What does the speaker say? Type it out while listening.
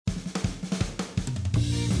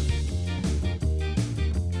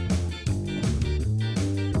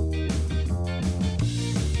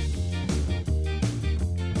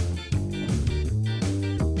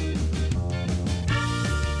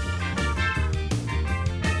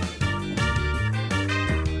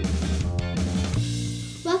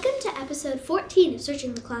episode 14 of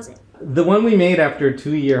Searching the Closet. The one we made after a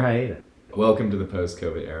 2-year hiatus. Welcome to the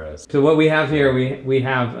post-COVID era. So what we have here, we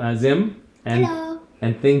have Zim and Hello.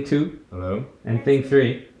 and Thing 2 Hello? and Thing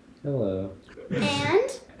 3 Hello.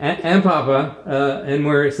 And Papa, and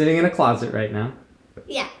we're sitting in a closet right now.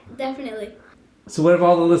 yeah, definitely. So what have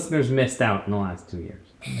all the listeners missed out in the last 2 years?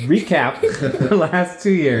 Recap the last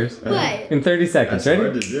 2 years What? in 30 seconds. That's Ready?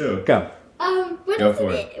 hard to do. Go. Where Go does for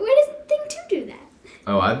where does Thing 2 do that?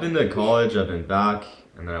 Oh, I've been to college, I've been back,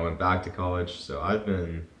 and then I went back to college, so I've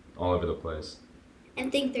been all over the place.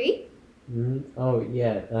 And Thing 3? Oh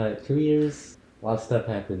yeah, 2 years. A lot of stuff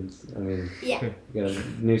happens. I mean, Yeah. you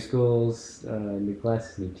got new schools, new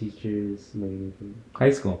classes, new teachers, new things. High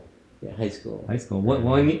school. Yeah, high school. High school.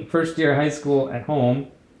 First year high school at home.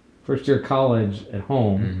 First year college at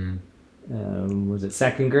home. Was it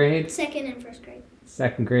second grade? Second and first grade.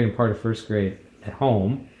 Second grade and part of first grade at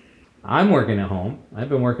home. I'm working at home. I've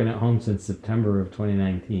been working at home since September of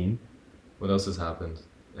 2019. What else has happened?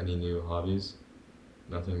 Any new hobbies?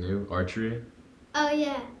 Nothing new? Archery? Oh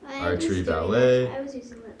yeah. Archery, ballet. I was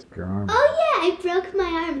using that. Your arm. Oh yeah, I broke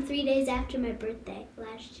my arm 3 days after my birthday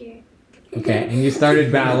last year. Okay, and you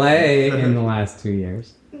started ballet in the last 2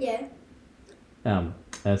 years. Yeah.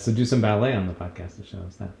 So do some ballet on the podcast to show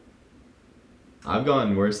us that. I've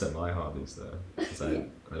gotten worse at my hobbies, though, because I don't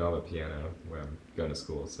have a piano where I'm going to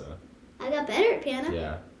school, so I got better at piano.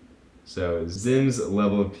 yeah. So Zim's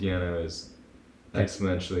level of piano is Okay.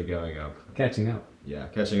 exponentially going up. Catching up. Yeah,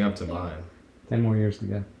 catching up to mine. 10 more years to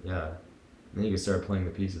go. Yeah. Then you can start playing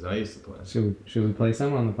the pieces I used to play. Should we play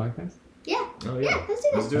some on the podcast? Yeah. Oh Yeah, yeah. let's do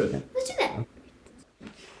that. Let's do it. Let's do that.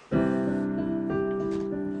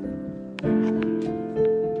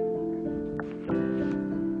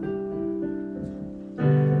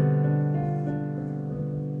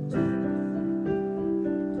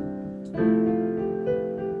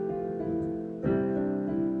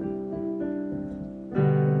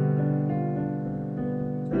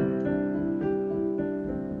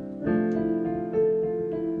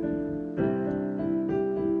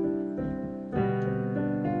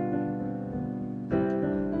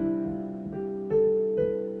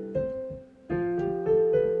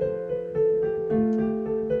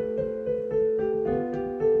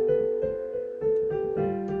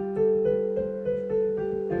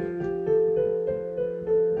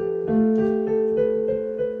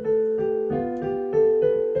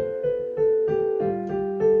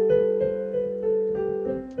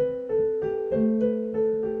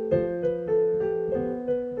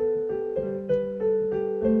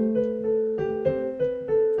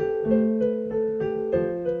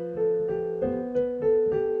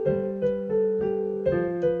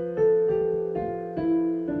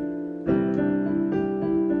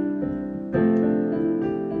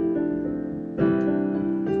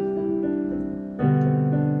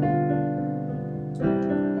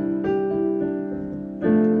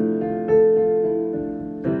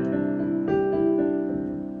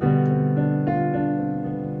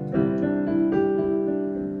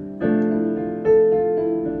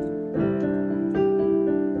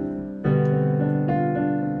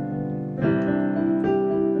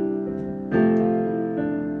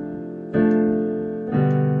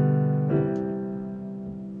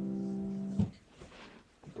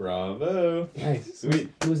 Bravo. Nice.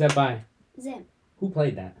 Sweet. Who's that by? Zim. Who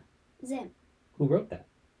played that? Zim. Who wrote that?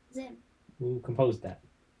 Zim. Who composed that?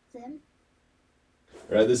 Zim.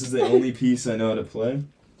 Alright, this is the only piece I know how to play.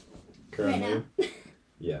 Currently. Right now.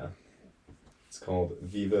 Yeah. It's called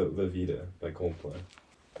Viva La Vida by Coldplay.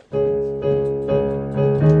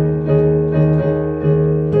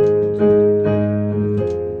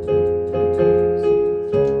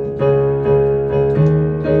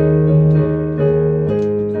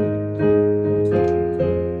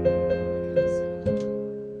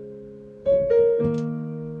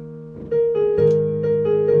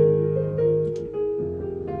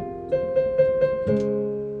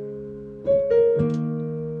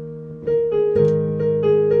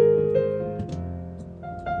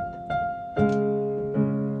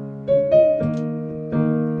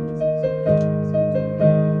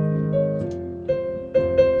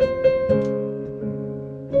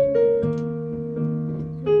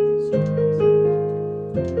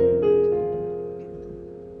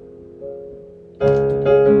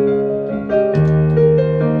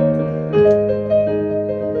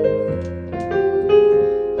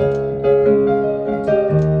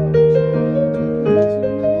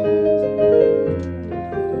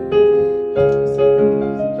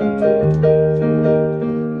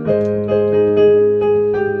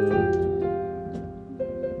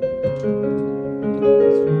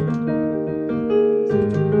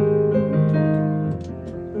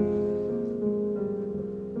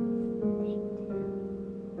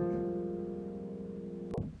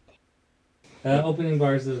 opening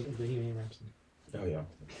bars of Bohemian Rhapsody. Oh yeah.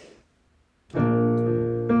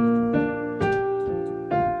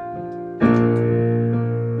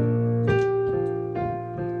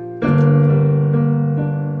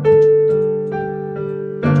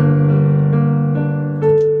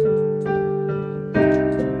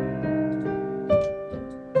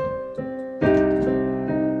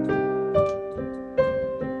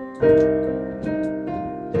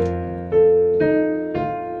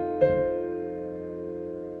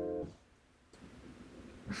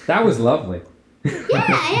 That was lovely.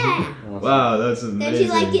 Yeah. Wow, that's amazing. Don't you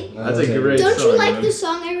like it? That's a great Don't song. you like man. the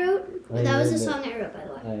song I wrote? I That was the know song I wrote, by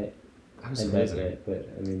the way. That was I like amazing. it, but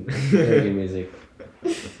I mean, very good music.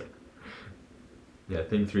 Yeah, I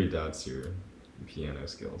think 3 doubts your piano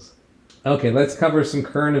skills. Okay, let's cover some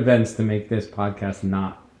current events to make this podcast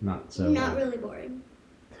not so. Not really boring.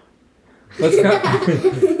 Let's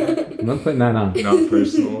go. I'm not putting that on. Not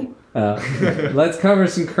personal. Let's cover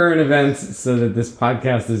some current events so that this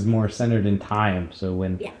podcast is more centered in time. So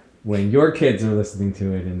when your kids are listening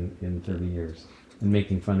to it in 30 years and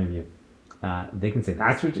making fun of you, they can say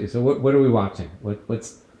that's what. So what are we watching?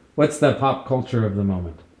 What's the pop culture of the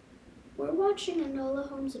moment? We're watching Enola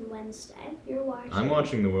Holmes and Wednesday. You're watching. I'm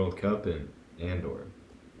watching the World Cup in Andor.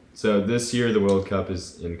 So this year the World Cup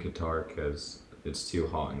is in Qatar because it's too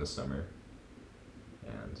hot in the summer.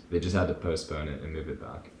 And they just had to postpone it and move it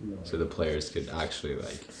back. So the players could actually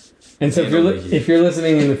And so if you're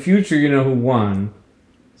listening in the future, you know who won.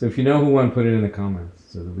 So if you know who won, put it in the comments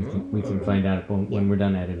so that we can find out when we're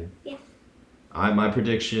done editing. Yeah. My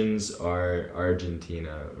predictions are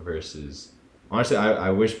Argentina versus... Honestly, I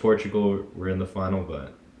wish Portugal were in the final,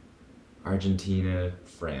 but Argentina,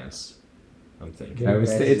 France, I'm thinking. Yeah.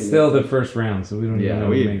 It's still the first round, so we don't even know.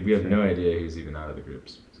 We have no idea who's even out of the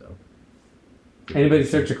groups. So. Anybody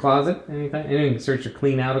search a closet? Anything? Anyone search or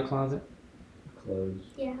clean out a closet? Clothes.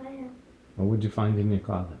 Yeah, I have What would you find in your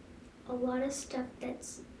closet? a lot of stuff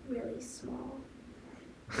that's really small.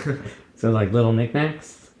 So like little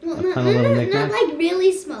knickknacks? Well, A ton of little not knickknacks? like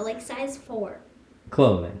really small, like size 4.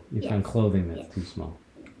 Clothing. You found Yes. clothing that's Yes. too small.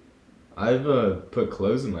 I've put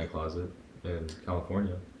clothes in my closet in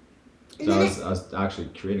California. And So then I was actually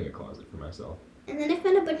creating a closet for myself. And then I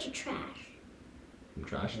found a bunch of trash. Some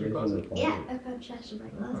trash in your closet. Yeah, I found trash in my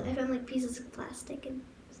closet. I found like pieces of plastic and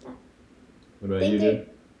stuff. What about Think you, they're- dude?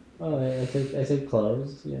 Oh, I said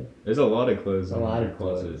clothes. Yeah, There's a lot of clothes a in lot your of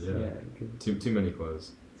closet. clothes. Yeah. Good. Too many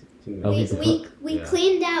clothes. Too many. Oh, we he's a we Yeah.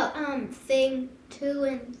 cleaned out thing 2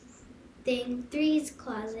 and thing 3's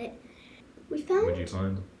closet. We What'd you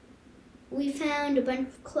found find? a bunch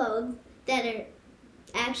of clothes that are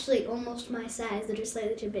actually almost my size. They're just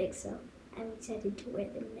slightly too big, so I'm excited to wear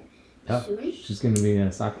them Oh, soon. she's going to be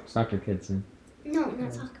a soccer kid soon. No,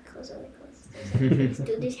 not soccer clothes, other clothes. Those are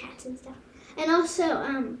student hats and stuff. And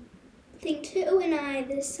also, thing 2 and I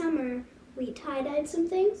this summer we tie-dyed some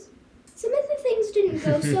things. Some of the things didn't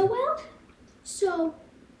go so well, so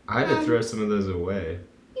I had to throw some of those away.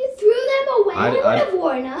 you threw them away. I would have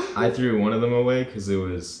worn them. I threw one of them away because it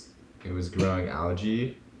was growing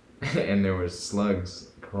algae, and there were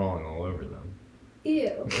slugs crawling all over them.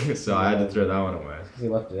 Ew. So I had to throw that one away. He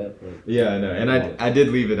left it up. Yeah, I know, and I did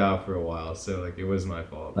leave it out for a while, so like it was my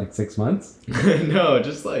fault. Like 6 months? No,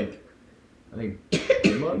 just like I think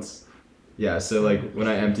 2 months. Yeah, so like when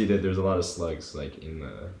I emptied it, there's a lot of slugs like in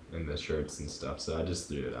the shirts and stuff, so I just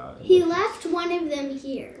threw it out. He left one of them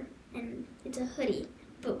here, and it's a hoodie,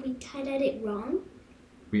 but we tie-dyed it wrong.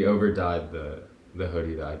 We over dyed the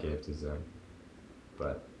hoodie that I gave to Zen,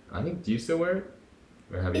 but I think, do you still wear it,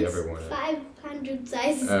 or have you It's ever worn it? 500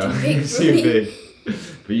 sizes Oh, too big for too me. big.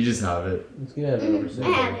 But you just have it. It's good to have it over I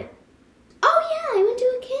have it. Oh yeah, I went to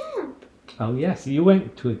a camp. Oh, yes. You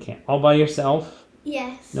went to a camp all by yourself?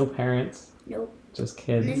 Yes. No parents? Nope. Just An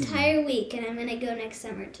kids? entire week, and I'm gonna go next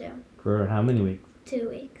summer too. For how many weeks? 2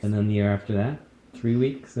 weeks. And then the year after that? 3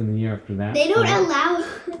 weeks? And the year after that? They don't 4? allow.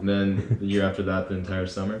 And then the year after that, the entire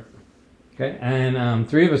summer. Okay, and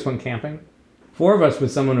 3 of us went camping. 4 of us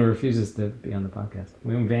with someone who refuses to be on the podcast.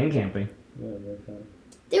 We went van camping. Yeah, very fun.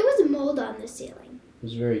 There was mold on the ceiling. It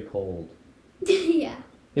was very cold. Yeah.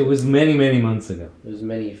 It was many, many months ago. There's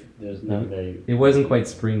not very. It wasn't quite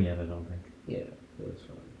spring yet, I don't think. Yeah, it was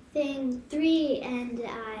fun. Thing 3 and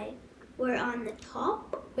I were on the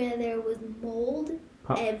top where there was mold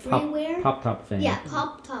everywhere. Pop top thing. Yeah,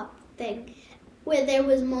 pop top thing. Where there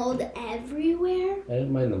was mold everywhere. I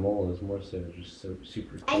didn't mind the mold. It was more so just so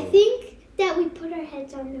super cold. I think that we put our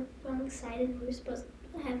heads on the wrong side and we were supposed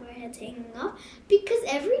to have our heads hanging off because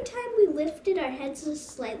every time we lifted our heads just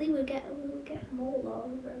slightly, we would get mold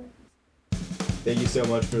all over. Thank you so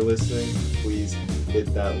much for listening. Please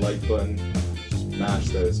hit that like button, smash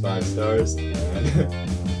those 5 stars. And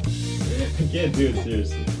I can't do it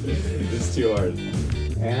seriously. It's too hard.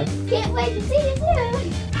 And Can't wait to see you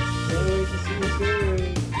soon. Can't wait to see you soon.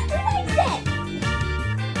 That's it.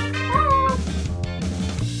 Bye.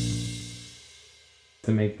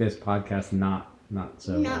 to make this podcast not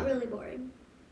so Not really boring.